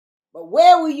But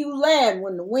where will you land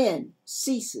when the wind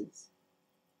ceases?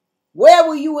 Where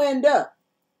will you end up?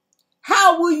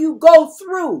 How will you go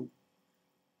through?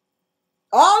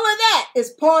 All of that is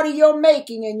part of your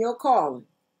making and your calling.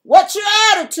 What's your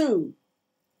attitude?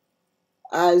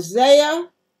 Isaiah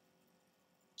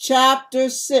chapter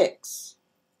 6.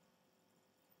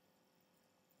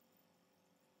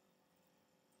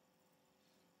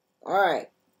 All right.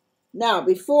 Now,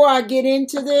 before I get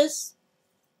into this,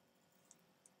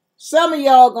 some of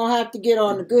y'all going to have to get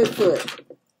on the good foot.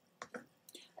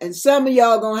 And some of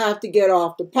y'all going to have to get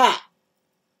off the pot.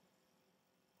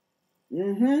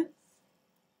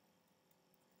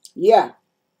 Yeah.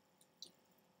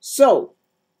 So,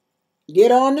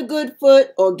 get on the good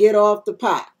foot or get off the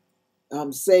pot.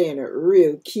 I'm saying it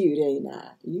real cute, ain't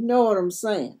I? You know what I'm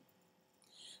saying.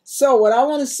 So, what I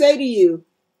want to say to you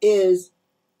is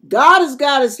God has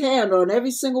got his hand on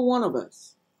every single one of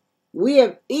us.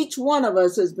 Each one of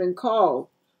us has been called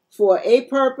for a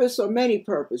purpose or many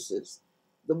purposes.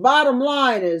 The bottom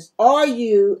line is, are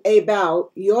you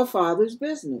about your Father's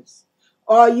business?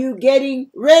 Are you getting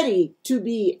ready to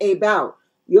be about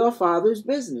your Father's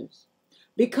business?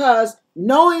 Because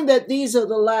knowing that these are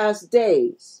the last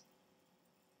days,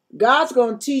 God's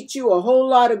going to teach you a whole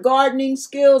lot of gardening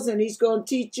skills, and he's going to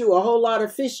teach you a whole lot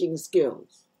of fishing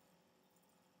skills.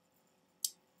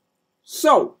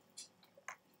 So,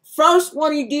 first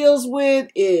one he deals with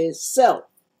is self.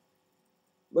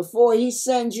 Before he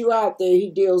sends you out there, he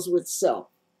deals with self.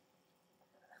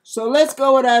 So let's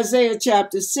go with Isaiah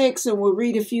chapter 6, and we'll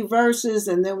read a few verses,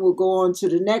 and then we'll go on to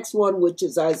the next one, which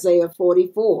is Isaiah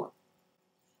 44.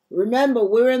 Remember,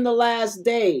 we're in the last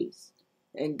days,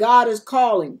 and God is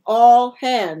calling all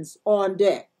hands on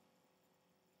deck.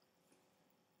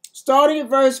 Starting at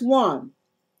verse 1.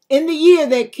 In the year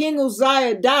that King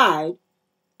Uzziah died,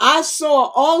 I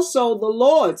saw also the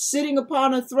Lord sitting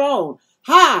upon a throne,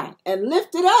 high and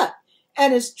lifted up,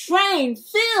 and his train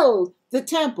filled the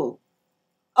temple.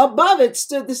 Above it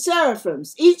stood the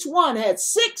seraphims. Each one had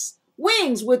 6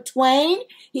 wings. With twain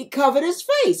he covered his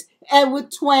face, and with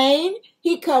twain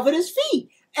he covered his feet,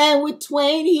 and with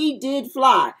twain he did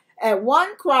fly. And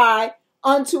one cried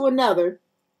unto another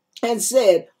and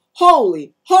said,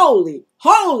 Holy, holy,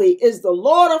 holy is the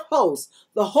Lord of hosts.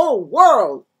 The whole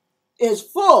world is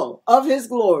full of his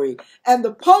glory. And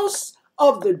the posts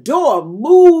of the door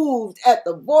moved at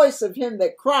the voice of him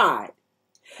that cried,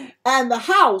 and the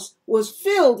house was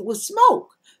filled with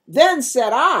smoke. Then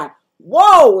said I,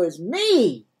 Woe is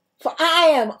me, for I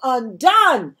am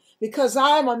undone, because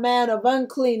I am a man of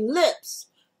unclean lips.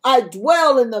 I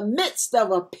dwell in the midst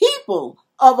of a people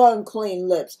of unclean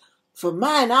lips, for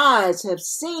mine eyes have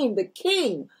seen the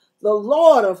King, the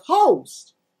Lord of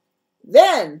hosts.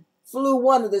 Then flew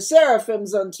one of the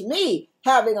seraphims unto me,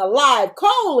 having a live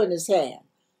coal in his hand,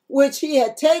 which he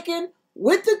had taken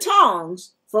with the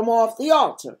tongs from off the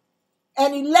altar.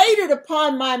 And he laid it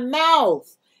upon my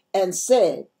mouth and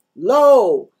said,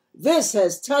 Lo, this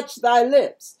has touched thy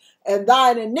lips, and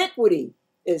thine iniquity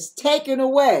is taken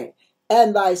away,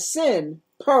 and thy sin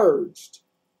purged.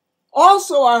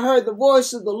 Also I heard the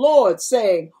voice of the Lord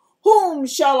saying, Whom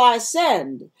shall I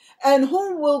send, and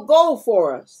whom will go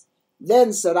for us?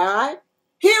 Then said I,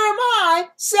 Here am I,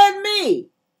 send me.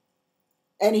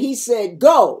 And he said,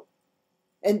 Go,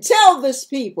 and tell this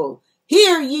people,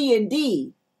 Hear ye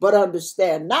indeed, but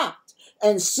understand not,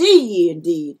 and see ye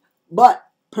indeed, but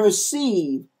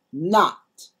perceive not.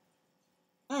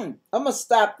 I'm going to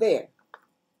stop there.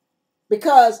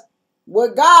 Because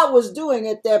what God was doing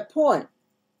at that point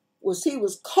was he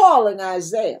was calling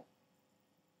Isaiah.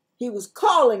 He was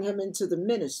calling him into the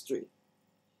ministry.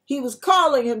 He was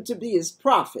calling him to be his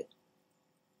prophet.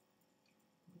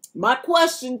 My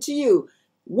question to you,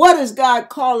 what is God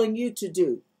calling you to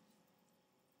do?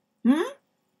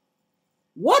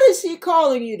 What is he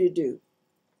calling you to do?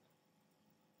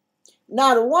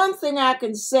 Now, the one thing I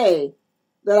can say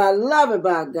that I love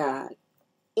about God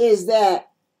is that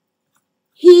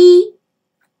he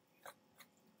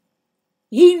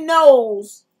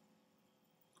knows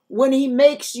when he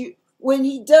makes you, when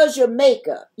he does your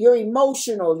makeup, your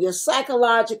emotional, your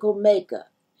psychological makeup.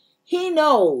 He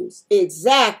knows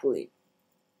exactly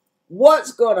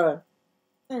what's gonna,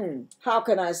 how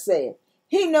can I say it?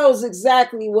 He knows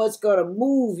exactly what's going to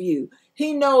move you.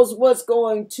 He knows what's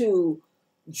going to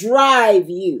drive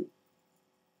you.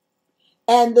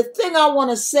 And the thing I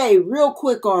want to say real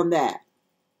quick on that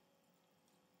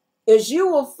is you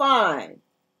will find,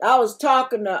 I was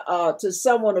talking to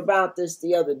someone about this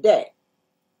the other day.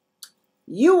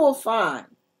 You will find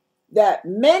that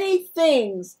many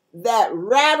things that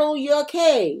rattle your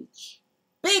cage,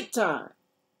 big time,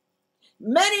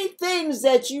 many things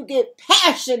that you get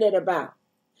passionate about,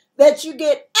 that you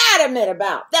get adamant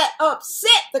about, that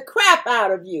upset the crap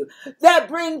out of you, that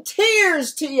bring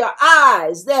tears to your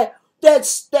eyes, that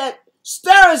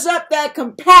stirs up that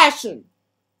compassion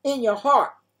in your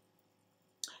heart,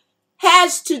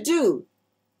 has to do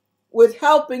with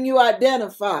helping you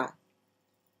identify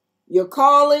your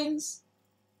callings,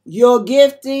 your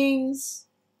giftings,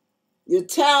 your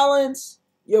talents,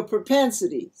 your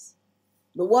propensities,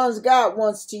 the ones God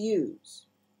wants to use.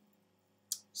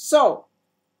 So,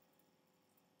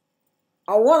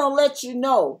 I want to let you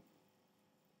know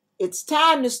it's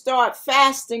time to start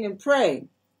fasting and praying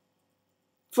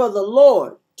for the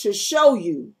Lord to show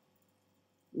you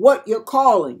what your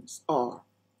callings are,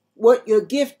 what your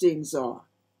giftings are.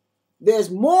 There's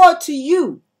more to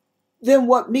you than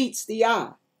what meets the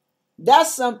eye.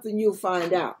 That's something you'll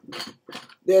find out.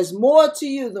 There's more to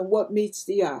you than what meets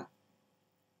the eye.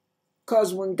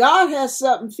 Because when God has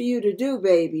something for you to do,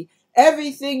 baby,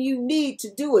 everything you need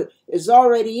to do it is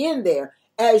already in there.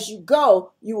 As you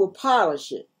go, you will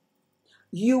polish it.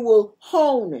 You will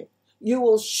hone it. You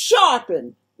will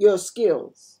sharpen your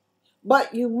skills.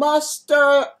 But you must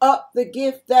stir up the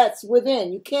gift that's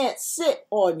within. You can't sit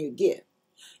on your gift.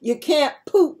 You can't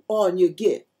poop on your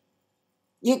gift.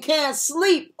 You can't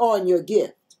sleep on your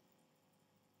gift.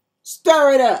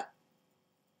 Stir it up.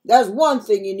 That's one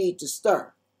thing you need to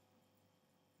stir.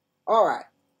 All right.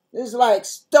 This is like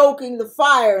stoking the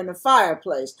fire in the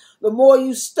fireplace. The more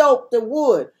you stoke the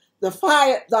wood, the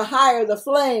higher the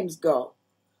flames go.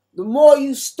 The more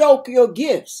you stoke your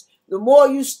gifts, the more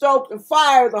you stoke the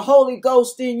fire of the Holy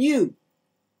Ghost in you.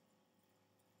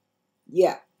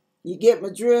 Yeah. You get my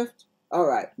drift? All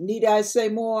right. Need I say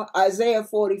more? Isaiah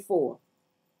 44.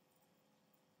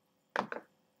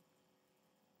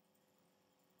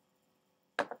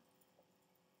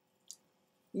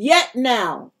 Yet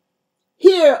now,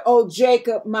 hear, O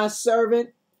Jacob, my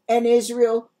servant, and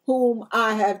Israel, whom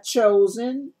I have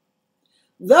chosen.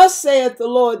 Thus saith the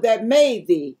Lord that made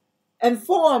thee and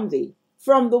formed thee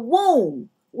from the womb,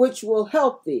 which will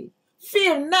help thee.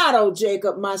 Fear not, O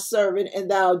Jacob, my servant,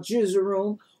 and thou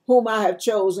Jerusalem, whom I have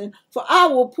chosen, for I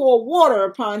will pour water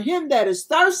upon him that is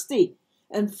thirsty,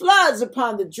 and floods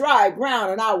upon the dry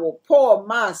ground, and I will pour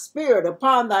my spirit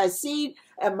upon thy seed,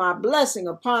 and my blessing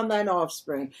upon thine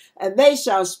offspring. And they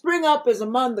shall spring up as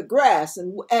among the grass,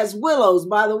 and as willows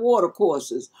by the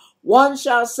watercourses. One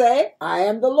shall say, I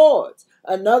am the Lord's.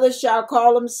 Another shall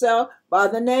call himself by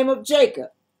the name of Jacob.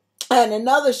 And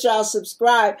another shall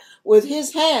subscribe with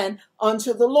his hand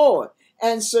unto the Lord,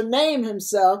 and surname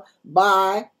himself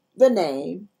by the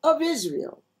name of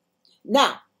Israel.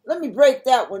 Now, let me break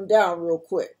that one down real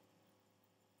quick.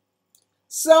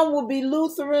 Some will be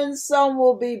Lutherans, some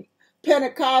will be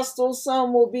Pentecostal,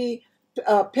 some will be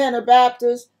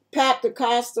Pentabaptist,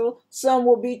 Pentecostal, some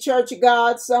will be Church of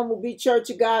God, some will be Church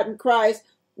of God in Christ,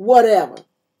 whatever.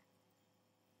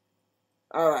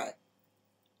 All right,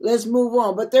 let's move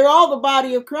on. But they're all the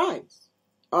body of Christ,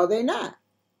 are they not?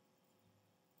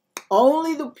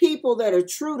 Only the people that are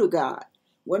true to God.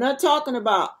 We're not talking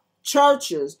about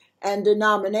churches and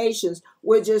denominations.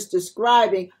 We're just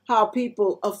describing how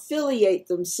people affiliate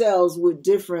themselves with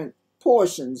different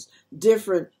portions,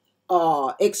 different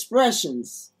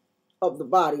expressions of the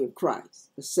body of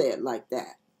Christ. Let's say it like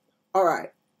that. All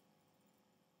right.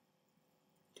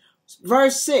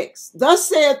 Verse 6, Thus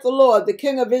saith the Lord, the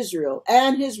King of Israel,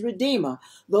 and his Redeemer,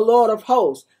 the Lord of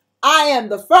hosts, I am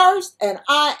the first and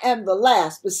I am the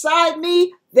last. Beside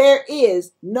me there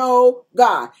is no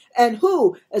God. And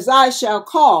who, as I shall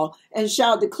call and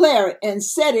shall declare it and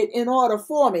set it in order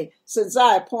for me, since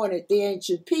I appointed the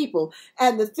ancient people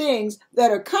and the things that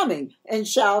are coming and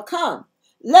shall come.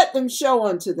 Let them show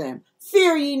unto them.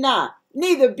 Fear ye not,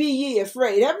 neither be ye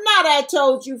afraid. Have not I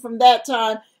told you from that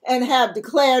time and have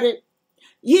declared it?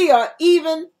 Ye are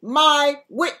even my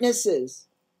witnesses.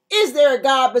 Is there a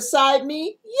God beside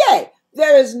me? Yea,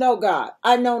 there is no God.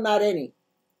 I know not any.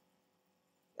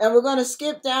 And we're going to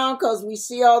skip down because we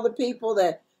see all the people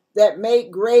that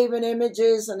make graven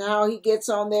images and how he gets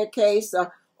on their case.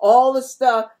 All the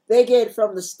stuff they get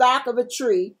from the stock of a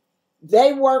tree.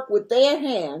 They work with their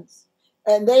hands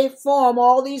and they form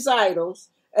all these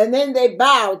idols and then they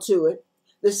bow to it.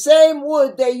 The same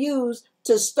wood they use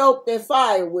to stoke their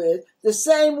fire with, the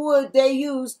same wood they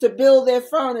use to build their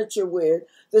furniture with,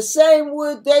 the same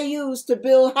wood they use to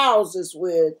build houses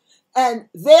with, and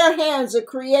their hands are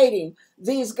creating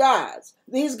these gods.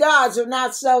 These gods are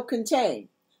not self-contained.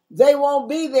 They won't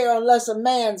be there unless a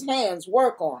man's hands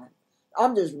work on it.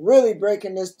 I'm just really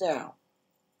breaking this down.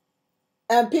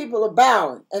 And people are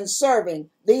bowing and serving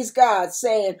these gods,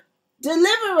 saying,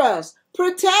 deliver us,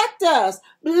 protect us,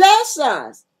 bless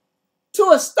us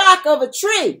to a stock of a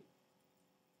tree.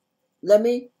 Let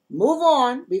me move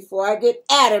on before I get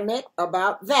adamant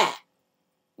about that.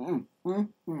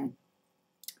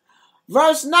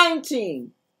 Verse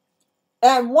 19,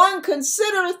 and one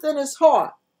considereth in his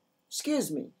heart,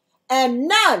 and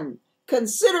none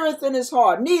considereth in his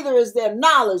heart, neither is there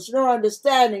knowledge nor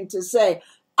understanding to say,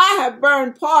 I have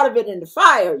burned part of it in the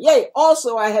fire. Yea,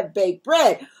 also I have baked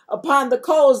bread. Upon the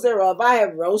coals thereof I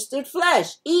have roasted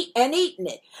flesh, eaten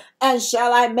it. And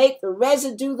shall I make the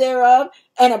residue thereof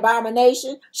an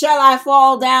abomination? Shall I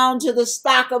fall down to the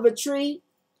stock of a tree?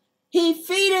 He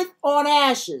feedeth on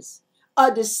ashes. A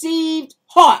deceived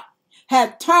heart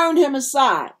hath turned him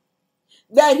aside,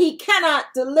 that he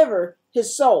cannot deliver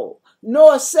his soul,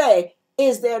 nor say,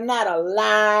 is there not a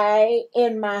lie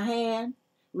in my hand?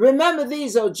 Remember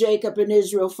these, O Jacob and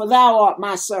Israel, for thou art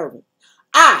my servant.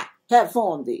 I have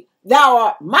formed thee. Thou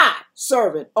art my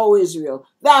servant, O Israel.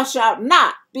 Thou shalt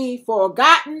not be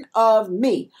forgotten of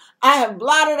me. I have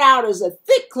blotted out as a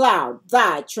thick cloud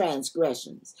thy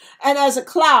transgressions, and as a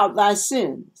cloud thy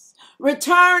sins.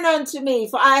 Return unto me,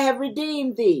 for I have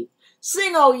redeemed thee.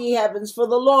 Sing, O ye heavens, for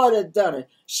the Lord hath done it.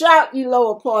 Shout, ye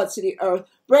lower parts of the earth.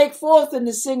 Break forth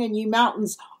into singing, ye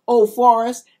mountains, O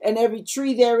forest, and every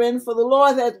tree therein, for the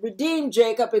Lord hath redeemed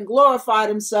Jacob and glorified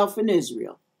himself in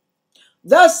Israel.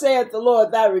 Thus saith the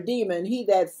Lord thy Redeemer, and he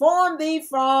that formed thee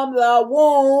from the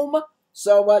womb,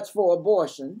 so much for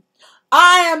abortion.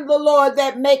 I am the Lord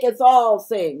that maketh all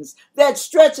things, that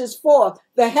stretches forth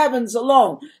the heavens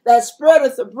alone, that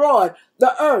spreadeth abroad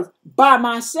the earth by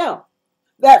myself,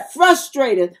 that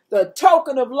frustrateth the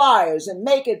token of liars, and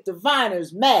maketh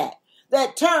diviners mad,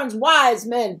 that turns wise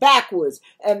men backwards,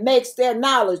 and makes their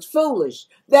knowledge foolish,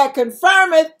 that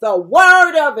confirmeth the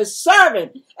word of his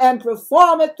servant, and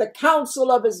performeth the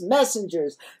counsel of his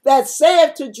messengers, that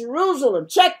saith to Jerusalem,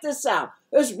 check this out,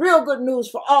 it's real good news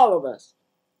for all of us,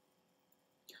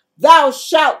 thou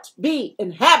shalt be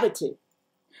inhabited,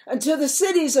 and to the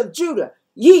cities of Judah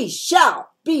ye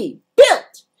shall be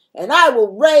built, and I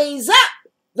will raise up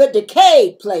the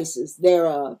decayed places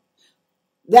thereof,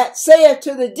 that saith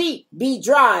to the deep, be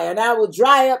dry, and I will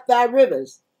dry up thy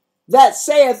rivers, that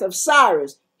saith of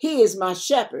Cyrus, he is my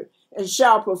shepherd, and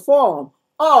shall perform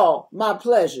all my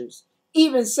pleasures,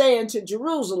 even saying to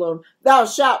Jerusalem, thou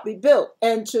shalt be built,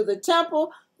 and to the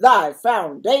temple, thy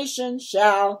foundation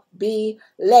shall be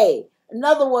laid. In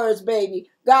other words, baby,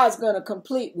 God's going to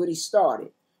complete what he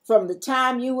started. From the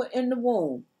time you were in the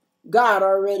womb, God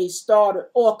already started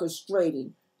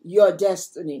orchestrating your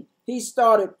destiny. He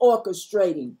started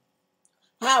orchestrating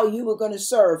how you were going to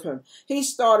serve him. He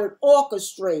started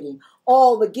orchestrating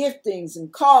all the giftings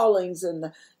and callings and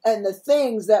the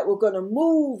things that were going to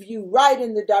move you right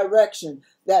in the direction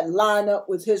that line up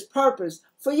with his purpose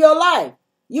for your life.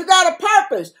 You got a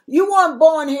purpose. You weren't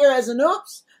born here as an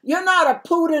oops. You're not a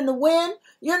poot in the wind.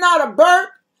 You're not a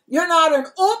burp. You're not an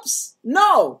oops.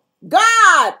 No,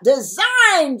 God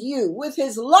designed you with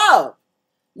his love.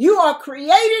 You are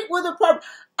created with a purpose.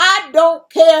 I don't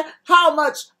care how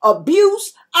much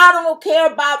abuse. I don't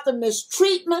care about the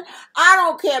mistreatment. I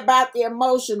don't care about the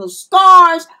emotional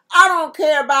scars. I don't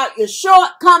care about your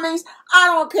shortcomings. I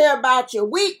don't care about your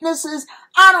weaknesses.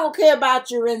 I don't care about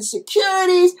your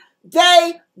insecurities.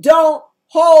 They don't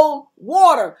hold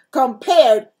water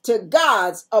compared to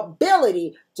God's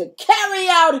ability to carry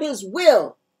out his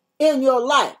will in your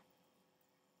life.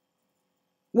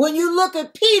 When you look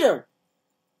at Peter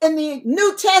in the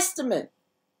New Testament,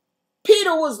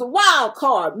 Peter was the wild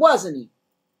card, wasn't he?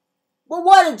 But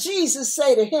what did Jesus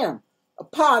say to him?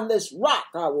 Upon this rock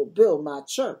I will build my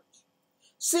church.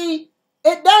 See,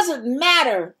 it doesn't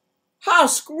matter how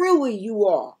screwy you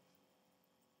are.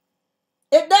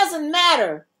 It doesn't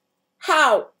matter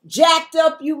how jacked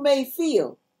up you may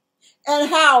feel and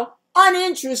how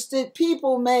uninterested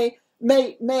people may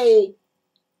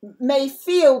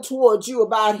feel towards you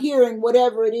about hearing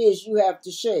whatever it is you have to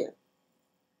share.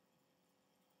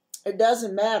 It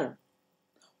doesn't matter.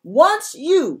 Once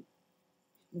you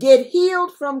get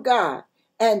healed from God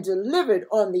and delivered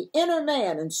on the inner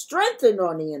man and strengthened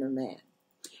on the inner man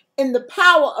in the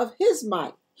power of his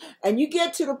might, and you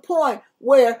get to the point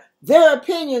where their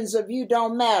opinions of you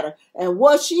don't matter, and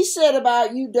what she said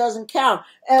about you doesn't count,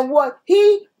 and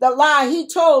the lie he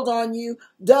told on you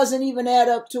doesn't even add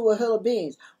up to a hill of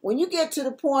beans. When you get to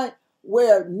the point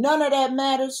where none of that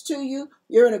matters to you,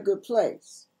 you're in a good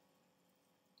place.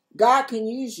 God can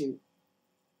use you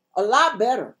a lot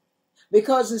better,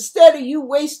 because instead of you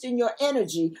wasting your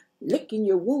energy licking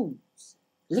your wounds,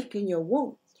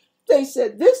 they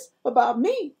said this about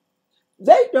me.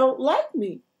 They don't like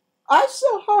me. I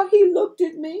saw how he looked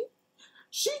at me.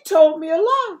 She told me a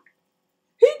lie.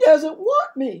 He doesn't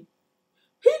want me.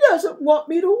 He doesn't want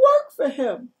me to work for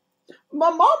him. My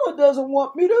mama doesn't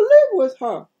want me to live with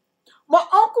her. My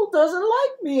uncle doesn't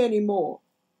like me anymore.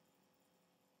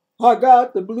 I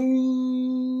got the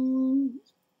blues.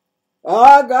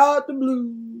 I got the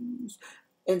blues.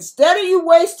 Instead of you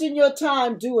wasting your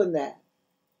time doing that,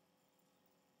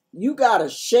 you got to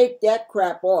shake that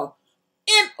crap off.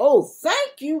 Oh,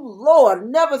 thank you, Lord.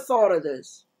 Never thought of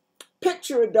this.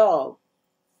 Picture a dog.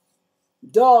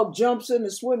 Dog jumps in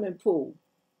the swimming pool,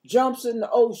 jumps in the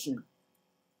ocean,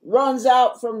 runs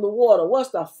out from the water. What's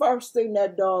the first thing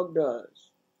that dog does?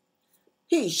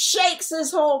 He shakes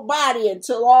his whole body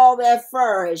until all that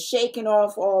fur has shaken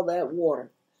off all that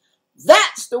water.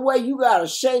 That's the way you got to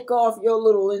shake off your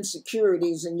little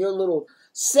insecurities and your little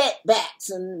setbacks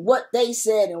and what they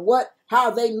said and how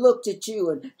they looked at you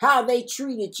and how they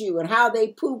treated you and how they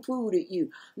poo-pooed at you.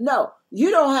 No,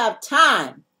 you don't have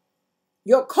time.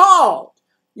 You're called.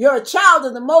 You're a child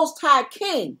of the Most High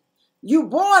King. You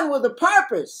born with a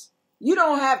purpose. You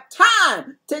don't have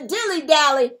time to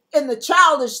dilly-dally in the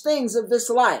childish things of this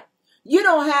life. You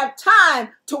don't have time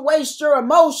to waste your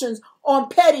emotions on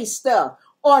petty stuff,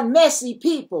 on messy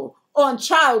people, on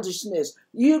childishness.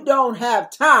 You don't have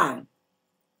time.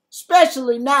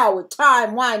 Especially now with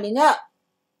time winding up.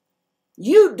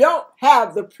 You don't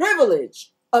have the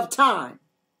privilege of time.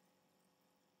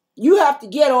 You have to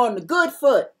get on the good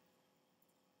foot.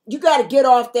 You got to get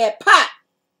off that pot.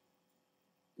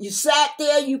 You sat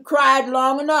there, you cried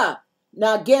long enough.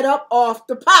 Now get up off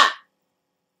the pot.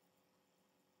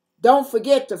 Don't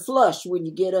forget to flush when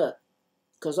you get up.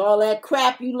 Because all that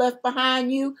crap you left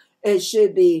behind you, it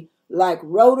should be like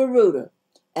Roto-Rooter.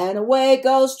 And away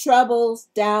goes troubles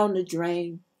down the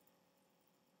drain.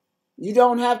 You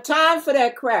don't have time for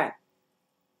that crap.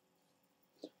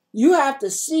 You have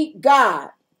to seek God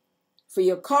for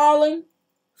your calling,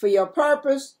 for your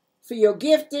purpose, for your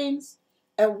giftings.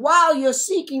 And while you're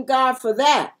seeking God for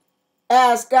that,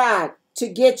 ask God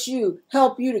to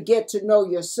help you to get to know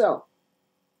yourself.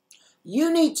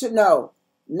 You need to know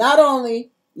not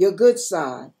only your good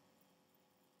side,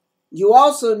 you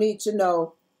also need to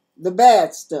know the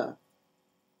bad stuff.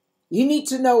 You need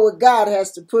to know what God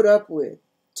has to put up with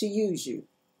to use you.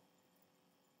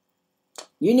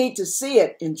 You need to see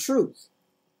it in truth,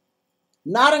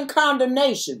 not in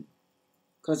condemnation,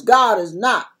 because God is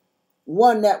not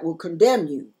one that will condemn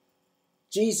you.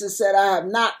 Jesus said, I have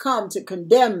not come to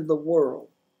condemn the world,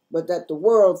 but that the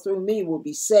world through me will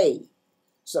be saved.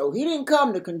 So he didn't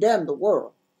come to condemn the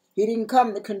world. He didn't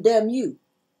come to condemn you.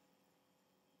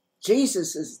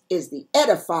 Jesus is the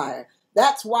edifier.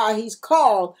 That's why he's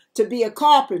called to be a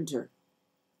carpenter.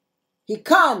 He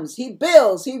comes, he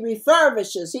builds, he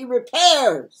refurbishes, he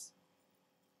repairs.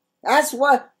 That's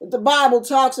what the Bible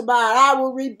talks about. I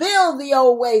will rebuild the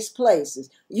old waste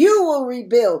places. You will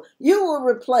rebuild. You will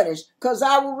replenish, because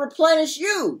I will replenish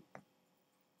you.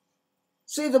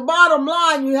 See, the bottom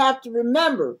line you have to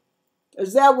remember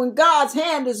is that when God's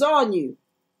hand is on you,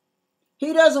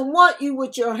 he doesn't want you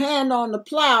with your hand on the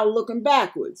plow looking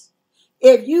backwards.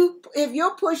 If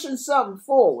you're pushing something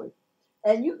forward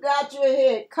and you got your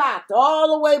head cocked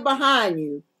all the way behind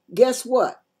you, guess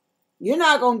what? You're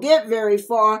not going to get very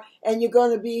far, and you're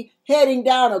going to be heading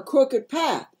down a crooked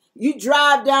path. You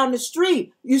drive down the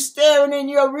street, you staring in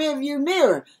your rearview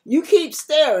mirror. You keep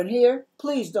staring here.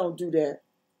 Please don't do that.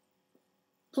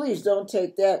 Please don't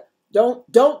take that.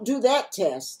 Don't do that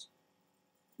test.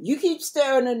 You keep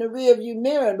staring in the rearview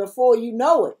mirror, and before you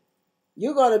know it,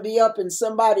 you're going to be up in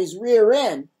somebody's rear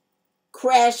end,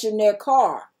 crashing their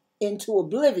car into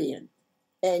oblivion.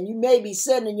 And you may be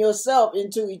sending yourself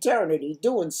into eternity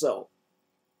doing so.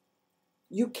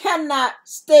 You cannot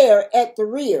stare at the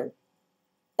rear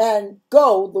and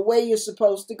go the way you're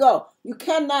supposed to go. You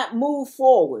cannot move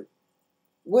forward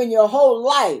when your whole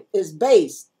life is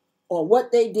based on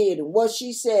what they did and what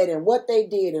she said and what they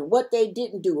did and what they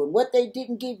didn't do and what they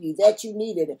didn't give you that you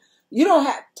needed. You don't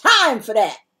have time for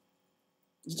that.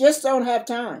 You just don't have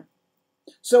time.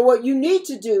 So what you need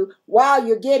to do while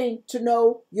you're getting to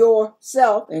know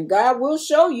yourself, and God will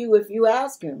show you if you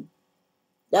ask him.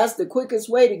 That's the quickest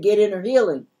way to get inner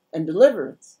healing and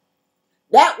deliverance.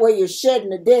 That way you're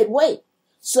shedding a dead weight.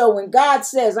 So when God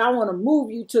says, I want to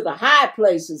move you to the high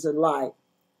places in life,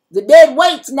 the dead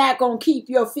weight's not going to keep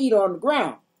your feet on the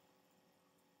ground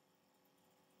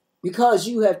because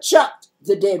you have chucked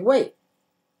the dead weight.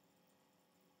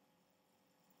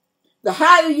 The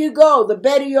higher you go, the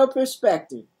better your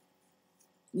perspective.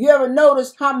 You ever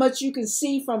notice how much you can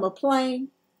see from a plane?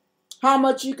 How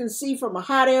much you can see from a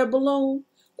hot air balloon?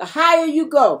 The higher you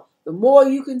go, the more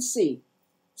you can see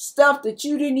stuff that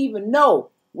you didn't even know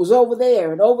was over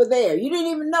there and over there. You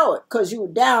didn't even know it because you were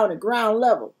down at ground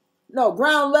level. No,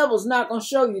 ground level is not going to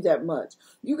show you that much.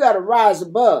 You got to rise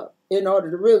above in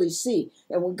order to really see.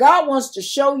 And when God wants to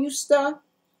show you stuff,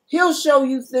 he'll show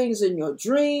you things in your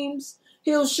dreams.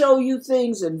 He'll show you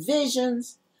things in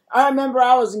visions. I remember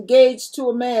I was engaged to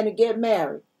a man to get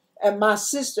married, and my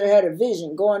sister had a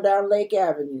vision going down Lake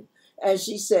Avenue. And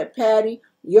she said, Patty,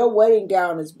 your wedding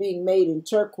gown is being made in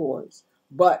turquoise,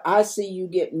 but I see you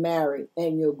getting married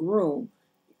and your groom,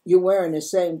 you're wearing the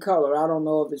same color. I don't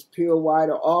know if it's pure white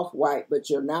or off-white, but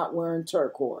you're not wearing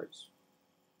turquoise.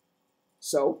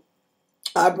 So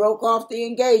I broke off the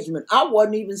engagement. I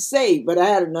wasn't even saved, but I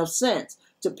had enough sense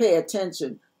to pay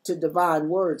attention to divine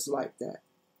words like that.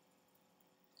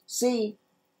 See,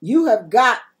 you have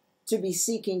got to be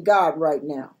seeking God right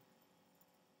now.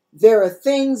 There are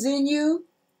things in you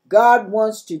God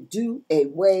wants to do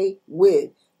away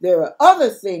with. There are other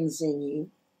things in you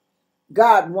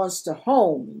God wants to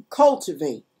hone and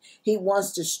cultivate. He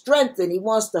wants to strengthen. He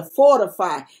wants to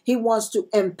fortify. He wants to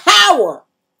empower.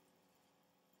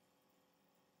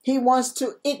 He wants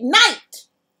to ignite.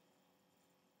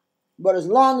 But as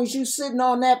long as you're sitting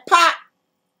on that pot,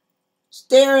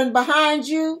 staring behind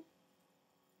you,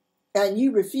 and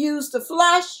you refuse to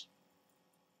flush,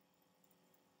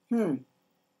 you're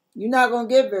not going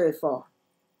to get very far.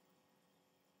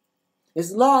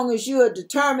 As long as you are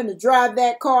determined to drive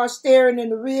that car staring in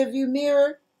the rearview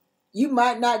mirror, you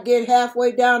might not get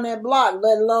halfway down that block,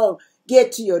 let alone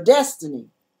get to your destiny.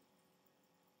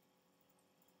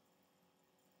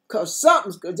 Because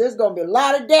there's going to be a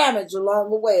lot of damage along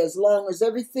the way, as long as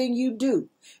everything you do,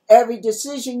 every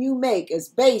decision you make is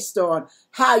based on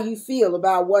how you feel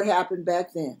about what happened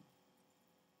back then.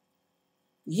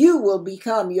 You will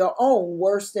become your own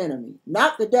worst enemy,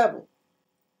 not the devil.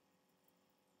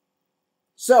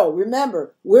 So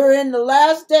remember, we're in the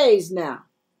last days now.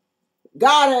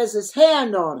 God has his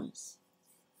hand on us.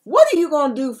 What are you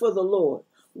going to do for the Lord?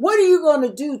 What are you going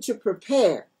to do to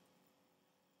prepare?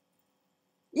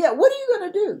 Yeah, what are you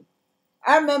going to do?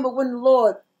 I remember when the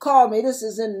Lord called me. This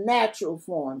is in natural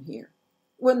form here.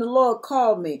 When the Lord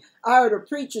called me, I heard a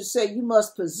preacher say, you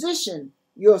must position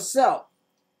yourself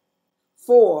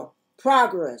for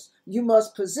progress. You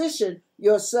must position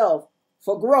yourself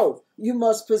for growth. You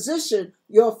must position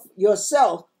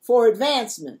yourself for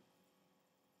advancement.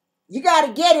 You got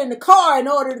to get in the car in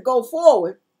order to go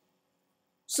forward,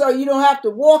 so you don't have to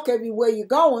walk everywhere you're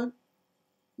going.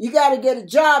 You got to get a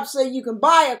job so you can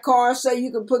buy a car, so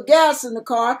you can put gas in the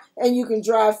car and you can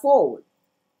drive forward.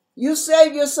 You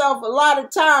save yourself a lot of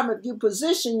time if you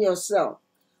position yourself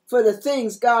for the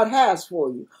things God has for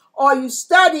you. Are you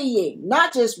studying,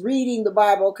 not just reading the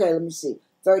Bible? Okay, let me see.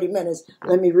 30 minutes.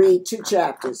 Let me read 2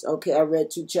 chapters. Okay, I read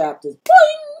 2 chapters.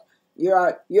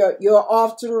 Boing! You're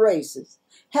off to the races.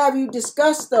 Have you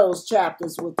discussed those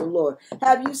chapters with the Lord?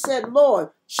 Have you said, Lord,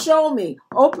 show me,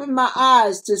 open my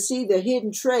eyes to see the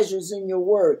hidden treasures in your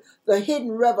word, the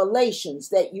hidden revelations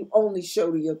that you only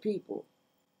show to your people?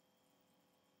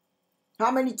 How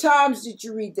many times did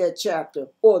you read that chapter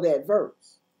or that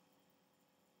verse?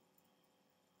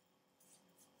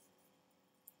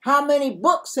 How many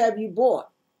books have you bought?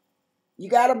 You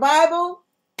got a Bible?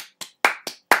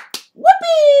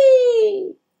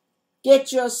 Whoopee!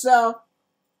 Get yourself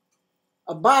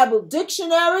a Bible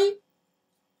dictionary,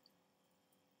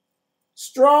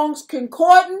 Strong's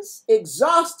Concordance,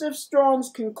 exhaustive Strong's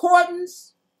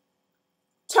Concordance,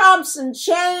 Thompson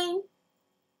Chain.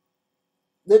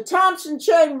 The Thompson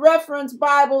Chain Reference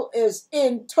Bible is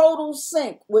in total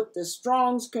sync with the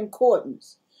Strong's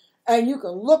Concordance. And you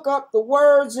can look up the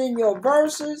words in your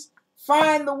verses,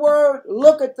 find the word,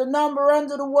 look at the number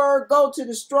under the word, go to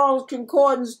the Strong's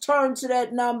Concordance, turn to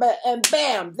that number, and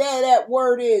bam, there that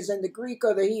word is in the Greek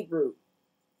or the Hebrew.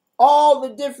 All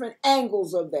the different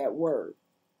angles of that word.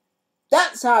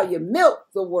 That's how you milk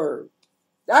the word.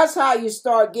 That's how you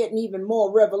start getting even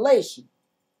more revelation.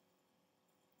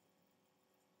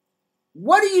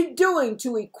 What are you doing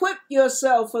to equip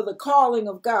yourself for the calling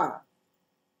of God?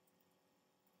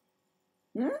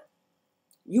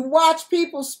 You watch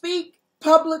people speak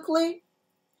publicly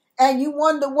and you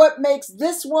wonder what makes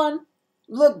this one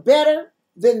look better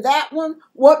than that one?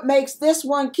 What makes this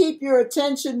one keep your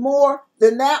attention more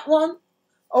than that one?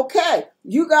 Okay,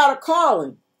 you got a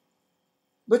calling,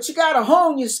 but you got to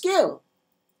hone your skill.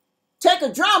 Take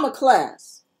a drama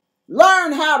class.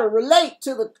 Learn how to relate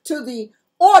to the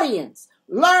audience.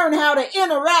 Learn how to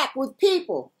interact with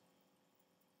people.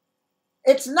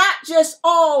 It's not just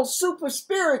all super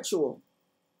spiritual.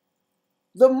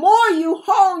 The more you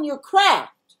hone your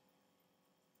craft,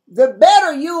 the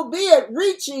better you'll be at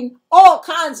reaching all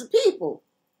kinds of people.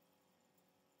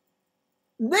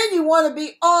 Then you want to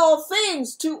be all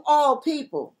things to all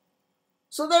people.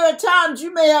 So there are times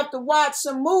you may have to watch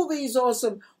some movies or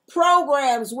some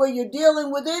programs where you're dealing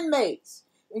with inmates.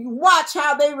 And you watch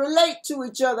how they relate to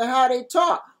each other, how they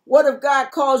talk. What if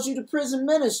God calls you to prison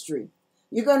ministry?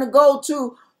 You're going to go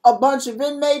to a bunch of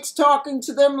inmates talking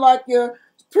to them like you're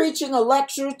preaching a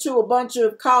lecture to a bunch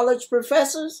of college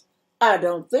professors? I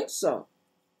don't think so.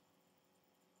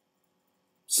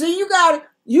 See,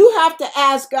 you have to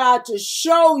ask God to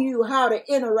show you how to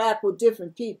interact with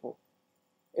different people.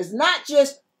 It's not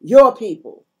just your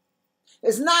people.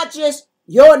 It's not just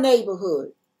your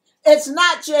neighborhood. It's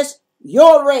not just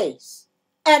your race.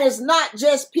 And it's not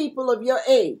just people of your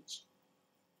age.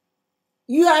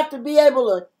 You have to be able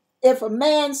to, if a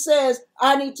man says,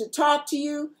 I need to talk to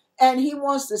you, and he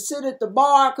wants to sit at the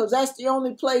bar because that's the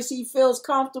only place he feels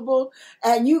comfortable,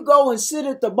 and you go and sit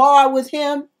at the bar with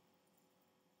him,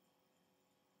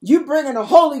 you bringing the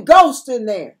Holy Ghost in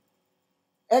there.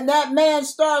 And that man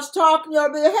starts talking,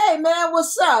 you'll be, hey man,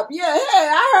 what's up? Yeah, hey,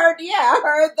 I heard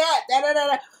that. Da, da, da,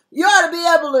 da. You ought to be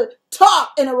able to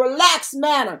talk in a relaxed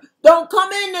manner. Don't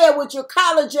come in there with your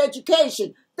college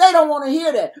education. They don't want to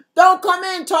hear that. Don't come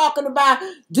in talking about,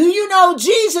 do you know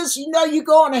Jesus? You know you're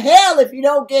going to hell if you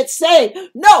don't get saved.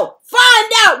 No,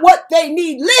 find out what they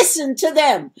need. Listen to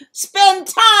them. Spend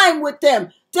time with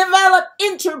them. Develop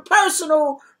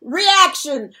interpersonal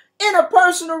reaction,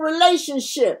 interpersonal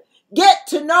relationship. Get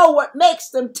to know what makes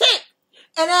them tick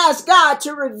and ask God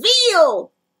to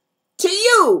reveal to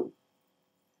you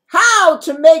how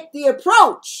to make the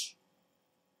approach.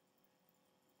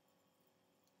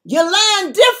 You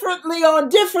land differently on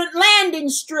different landing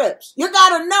strips. You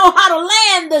got to know how to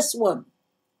land this one.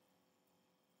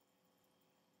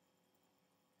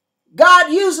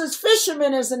 God uses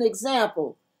fishermen as an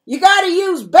example. You got to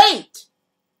use bait.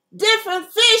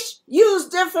 Different fish use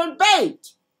different bait.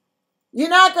 You're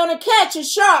not going to catch a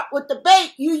shark with the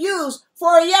bait you use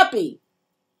for a yuppie.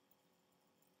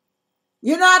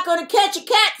 You're not going to catch a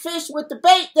catfish with the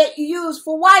bait that you use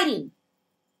for whiting.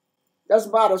 That's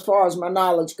about as far as my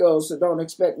knowledge goes, so don't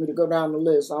expect me to go down the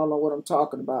list. I don't know what I'm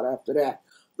talking about after that.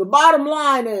 The bottom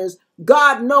line is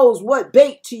God knows what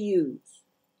bait to use.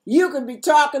 You can be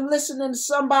talking, listening to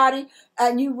somebody,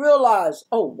 and you realize,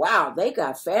 oh, wow, they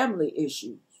got family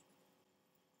issues.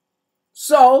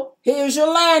 So here's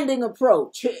your landing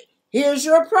approach. Here's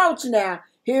your approach now.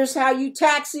 Here's how you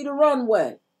taxi the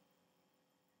runway.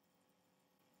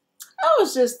 I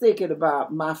was just thinking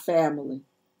about my family.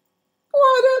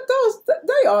 Boy,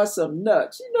 they are some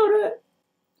nuts. You know that?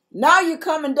 Now you're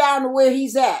coming down to where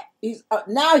he's at.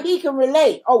 Now he can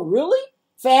relate. Oh, really?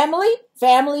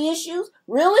 Family issues?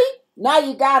 Really? Now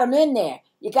you got him in there.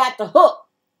 You got the hook.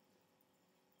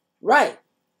 Right.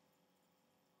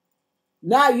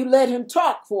 Now you let him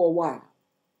talk for a while.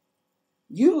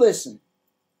 You listen.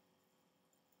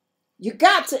 You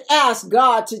got to ask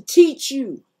God to teach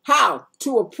you how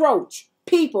to approach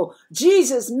people.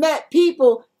 Jesus met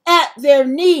people at their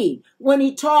need. When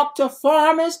he talked to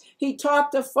farmers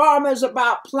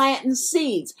about planting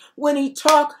seeds. When he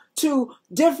talked to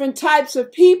different types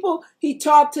of people, he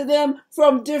talked to them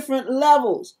from different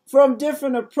levels, from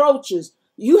different approaches.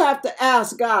 You have to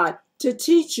ask God to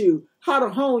teach you how to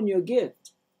hone your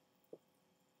gift.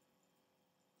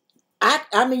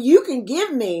 I mean, you can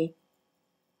give me,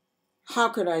 how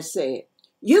could I say it?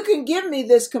 You can give me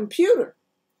this computer,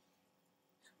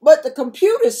 but the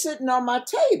computer's sitting on my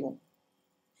table.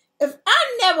 If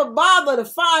I never bother to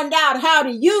find out how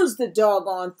to use the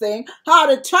doggone thing, how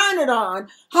to turn it on,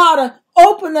 how to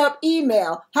open up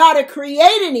email, how to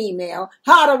create an email,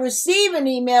 how to receive an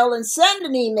email and send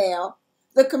an email,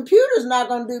 the computer's not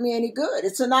going to do me any good.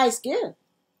 It's a nice gift,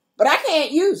 but I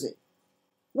can't use it.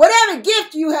 Whatever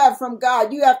gift you have from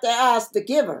God, you have to ask the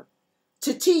giver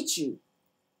to teach you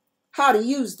how to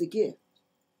use the gift.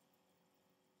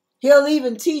 He'll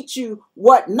even teach you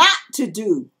what not to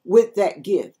do with that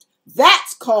gift.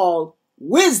 That's called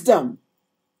wisdom.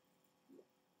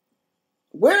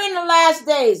 We're in the last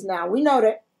days now. We know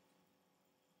that.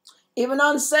 Even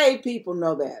unsaved people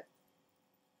know that.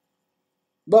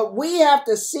 But we have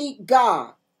to seek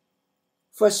God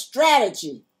for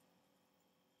strategy,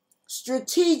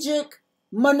 strategic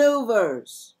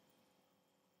maneuvers.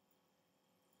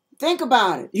 Think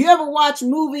about it. You ever watch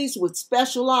movies with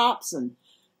special ops and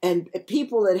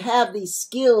people that have these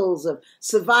skills of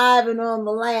surviving on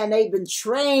the land? They've been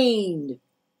trained,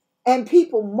 and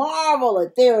people marvel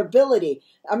at their ability.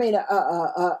 I mean,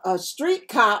 a street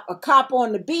cop, a cop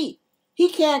on the beat, he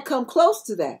can't come close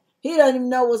to that. He doesn't even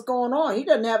know what's going on. He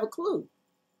doesn't have a clue.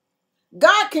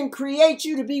 God can create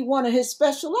you to be one of his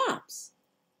special ops.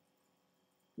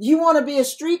 You want to be a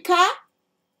street cop?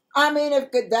 I mean,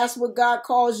 if that's what God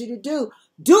calls you to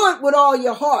do it with all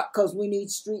your heart, because we need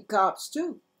street cops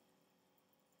too.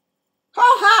 How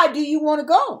high do you want to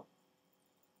go?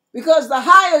 Because the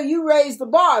higher you raise the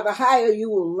bar, the higher you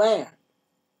will land.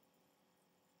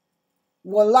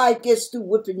 When life gets through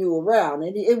whipping you around,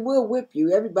 and it will whip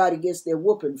you. Everybody gets their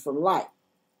whooping from life.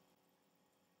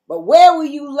 But where will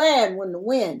you land when the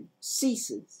wind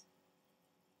ceases?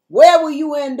 Where will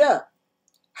you end up?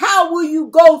 How will you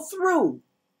go through?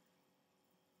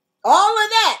 All of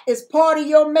that is part of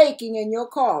your making and your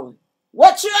calling.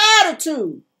 What's your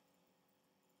attitude?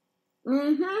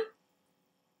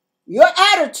 Your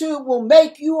attitude will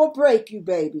make you or break you,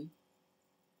 baby.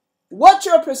 What's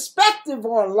your perspective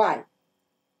on life?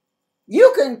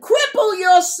 You can cripple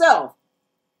yourself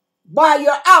by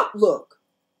your outlook,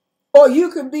 or you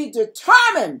can be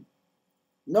determined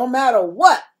no matter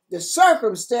what the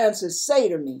circumstances say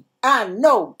to me. I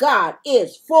know God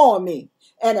is for me.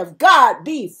 And if God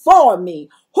be for me,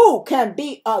 who can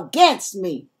be against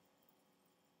me?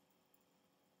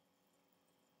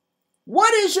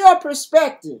 What is your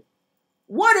perspective?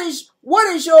 What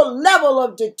is your level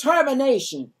of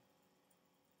determination?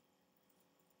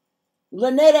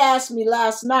 Lynette asked me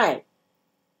last night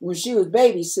when she was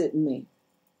babysitting me.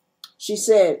 She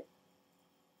said,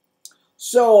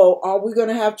 so are we going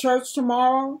to have church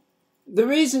tomorrow? The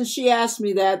reason she asked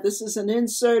me that, this is an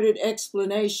inserted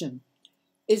explanation,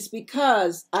 is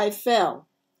because I fell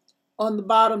on the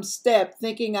bottom step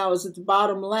thinking I was at the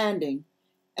bottom landing.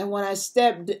 And when I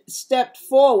stepped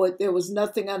forward, there was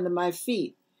nothing under my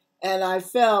feet. And I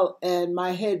fell and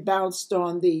my head bounced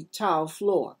on the tile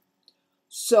floor.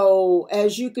 So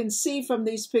as you can see from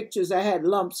these pictures, I had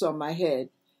lumps on my head.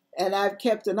 And I've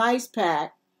kept an ice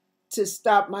pack to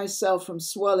stop myself from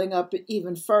swelling up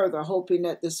even further, hoping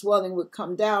that the swelling would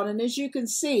come down. And as you can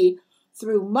see,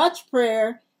 through much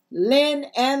prayer, Lynn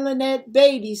and Lynette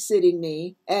babysitting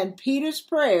me, and Peter's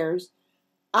prayers,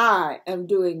 I am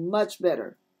doing much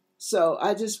better. So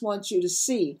I just want you to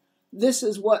see, this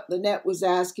is what Lynette was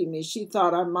asking me. She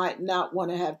thought I might not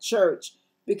want to have church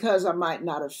because I might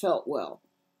not have felt well.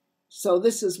 So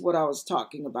this is what I was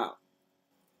talking about.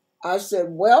 I said,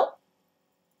 well,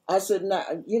 I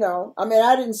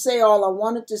didn't say all I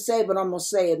wanted to say, but I'm going to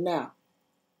say it now.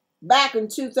 Back in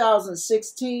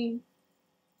 2016,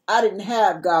 I didn't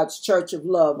have God's Church of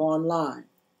Love online.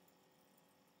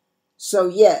 So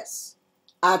yes,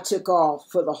 I took off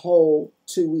for the whole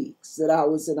 2 weeks that I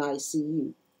was in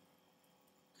ICU.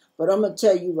 But I'm going to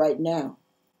tell you right now,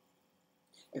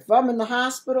 if I'm in the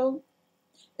hospital,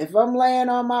 if I'm laying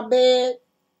on my bed,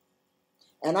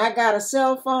 and I got a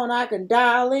cell phone I can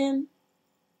dial in,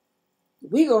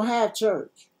 we going to have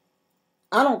church.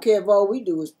 I don't care if all we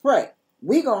do is pray.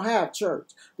 We going to have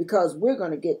church because we're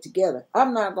going to get together.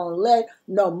 I'm not going to let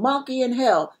no monkey in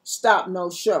hell stop no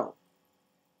show.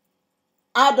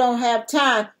 I don't have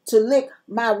time to lick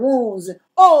my wounds and,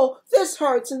 oh, this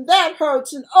hurts and that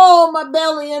hurts and, oh, my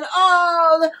belly and,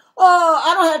 oh,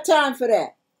 I don't have time for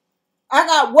that. I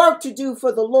got work to do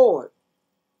for the Lord.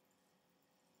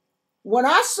 When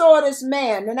I saw this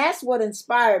man, and that's what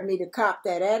inspired me to cop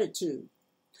that attitude.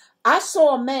 I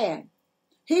saw a man.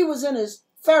 He was in his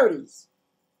 30s,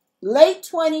 late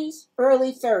 20s,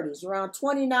 early 30s, around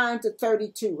 29 to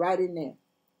 32, right in there.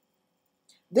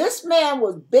 This man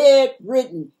was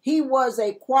bedridden. He was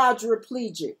a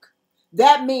quadriplegic.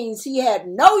 That means he had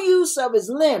no use of his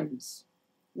limbs,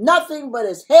 nothing but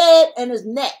his head and his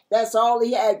neck. That's all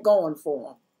he had going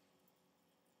for him.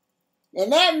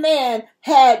 And that man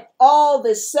had all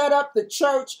this set up. The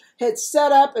church had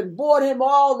set up and bought him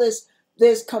all this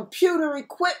computer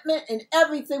equipment, and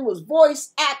everything was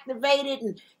voice activated,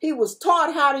 and he was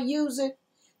taught how to use it.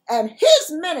 And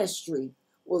his ministry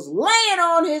was laying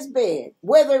on his bed,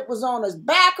 whether it was on his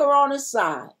back or on his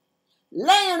side,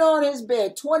 laying on his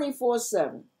bed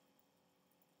 24/7,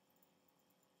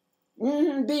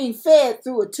 being fed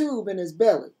through a tube in his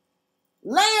belly,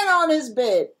 laying on his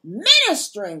bed,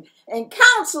 ministering and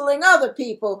counseling other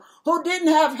people who didn't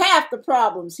have half the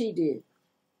problems he did.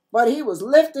 But he was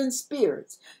lifting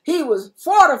spirits. He was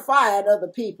fortifying other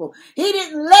people. He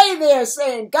didn't lay there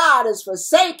saying, God has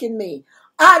forsaken me.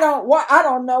 I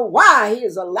don't know why he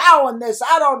is allowing this.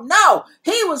 I don't know.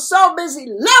 He was so busy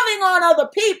loving on other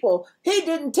people, he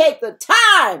didn't take the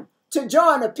time to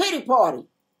join a pity party.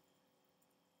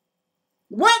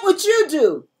 What would you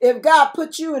do if God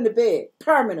put you in the bed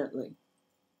permanently?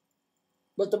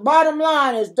 But the bottom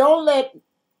line is,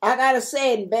 I got to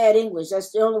say it in bad English. That's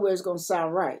the only way it's going to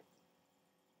sound right,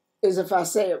 is if I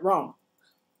say it wrong.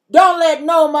 Don't let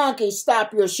no monkey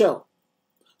stop your show.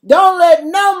 Don't let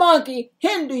no monkey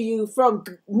hinder you from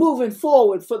moving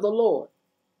forward for the Lord.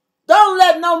 Don't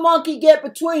let no monkey get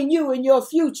between you and your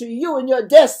future, you and your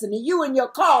destiny, you and your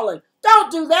calling.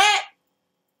 Don't do that.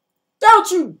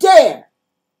 Don't you dare.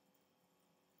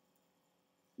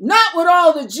 Not what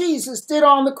all that Jesus did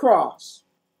on the cross.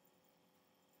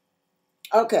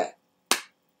 Okay.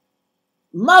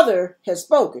 Mother has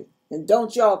spoken. And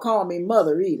don't y'all call me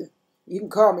mother either. You can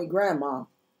call me grandma.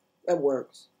 That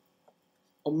works.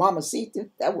 Or mamacita.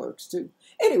 That works too.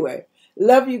 Anyway,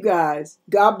 love you guys.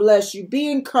 God bless you.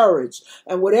 Be encouraged.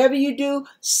 And whatever you do,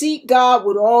 seek God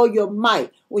with all your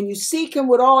might. When you seek him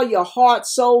with all your heart,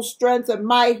 soul, strength, and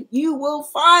might, you will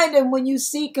find him when you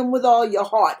seek him with all your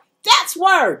heart. That's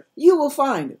word. You will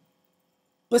find him.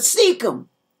 But seek him.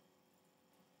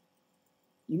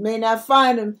 You may not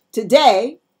find him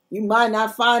today. You might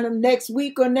not find him next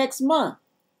week or next month.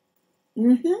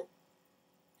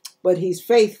 But he's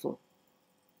faithful.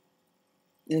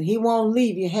 And he won't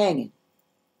leave you hanging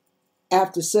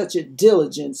after such a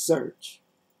diligent search.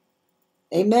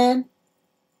 Amen.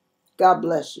 God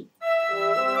bless you.